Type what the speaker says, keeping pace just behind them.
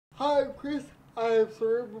I'm Chris. I have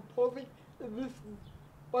cerebral palsy, and this is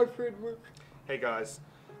my friend Luke. Hey guys,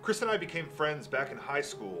 Chris and I became friends back in high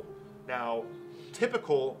school. Now,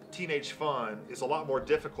 typical teenage fun is a lot more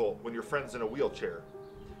difficult when your friend's in a wheelchair.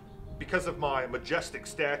 Because of my majestic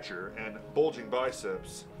stature and bulging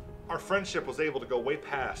biceps, our friendship was able to go way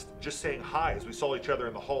past just saying hi as we saw each other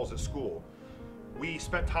in the halls at school. We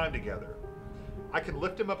spent time together. I can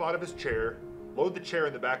lift him up out of his chair, load the chair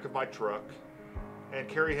in the back of my truck, and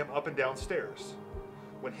carry him up and down stairs.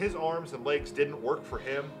 When his arms and legs didn't work for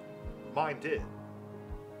him, mine did.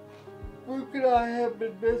 Luke and I have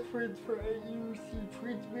been best friends for 8 years. He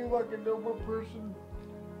treats me like a normal person.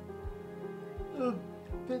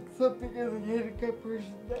 That's something as a handicapped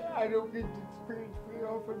person that I don't get to experience very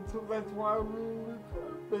often, so that's why me and Luke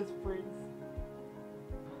are best friends.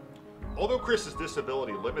 Although Chris's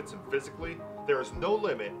disability limits him physically, there is no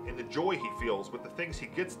limit in the joy he feels with the things he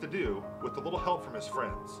gets to do with a little help from his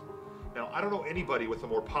friends. Now, I don't know anybody with a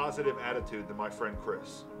more positive attitude than my friend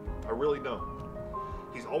Chris. I really don't.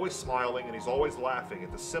 He's always smiling and he's always laughing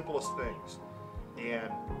at the simplest things.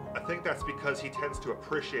 And I think that's because he tends to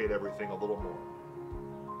appreciate everything a little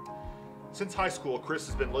more. Since high school, Chris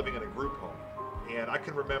has been living in a group home. And I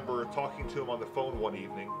can remember talking to him on the phone one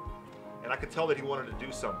evening, and I could tell that he wanted to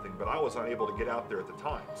do something, but I was unable to get out there at the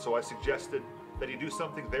time. So I suggested that he do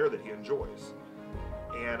something there that he enjoys.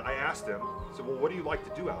 And I asked him, I said, well, what do you like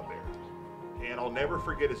to do out there? And I'll never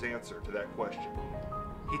forget his answer to that question.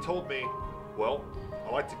 He told me, well,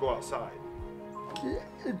 I like to go outside.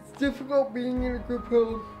 It's difficult being in a group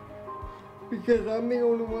home because I'm the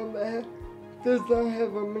only one that does not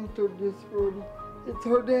have a mental disability. It's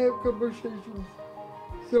hard to have conversations,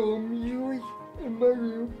 so I'm usually in my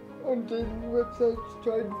room on dating websites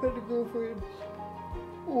trying to find a girlfriend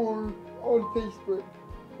or on Facebook.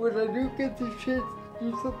 When I do get the chance to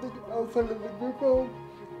do something outside of the group home,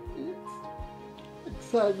 it's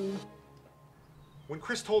exciting. When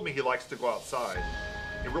Chris told me he likes to go outside,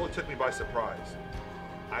 it really took me by surprise.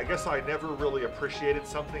 I guess I never really appreciated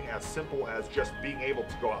something as simple as just being able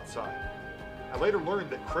to go outside. I later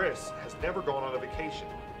learned that Chris has never gone on a vacation.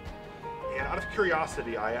 And out of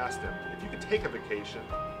curiosity, I asked him, if you could take a vacation,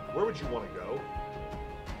 where would you want to go?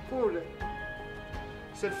 Florida.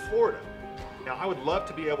 He said Florida. Now, I would love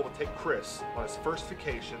to be able to take Chris on his first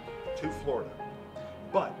vacation to Florida,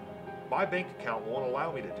 but my bank account won't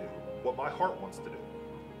allow me to do what my heart wants to do.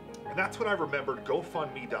 And that's when I remembered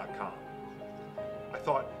GoFundMe.com. I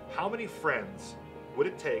thought, how many friends would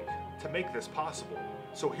it take to make this possible?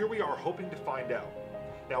 So here we are hoping to find out.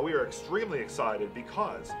 Now, we are extremely excited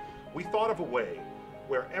because we thought of a way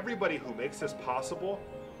where everybody who makes this possible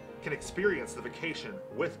can experience the vacation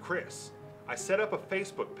with Chris. I set up a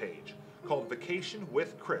Facebook page called Vacation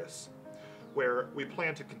with Chris, where we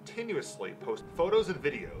plan to continuously post photos and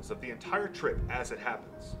videos of the entire trip as it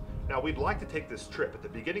happens. Now, we'd like to take this trip at the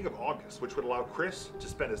beginning of August, which would allow Chris to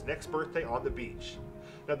spend his next birthday on the beach.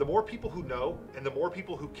 Now, the more people who know and the more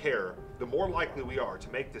people who care, the more likely we are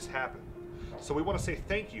to make this happen. So we want to say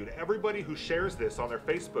thank you to everybody who shares this on their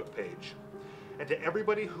Facebook page and to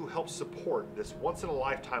everybody who helps support this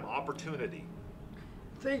once-in-a-lifetime opportunity.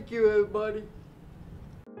 Thank you, everybody.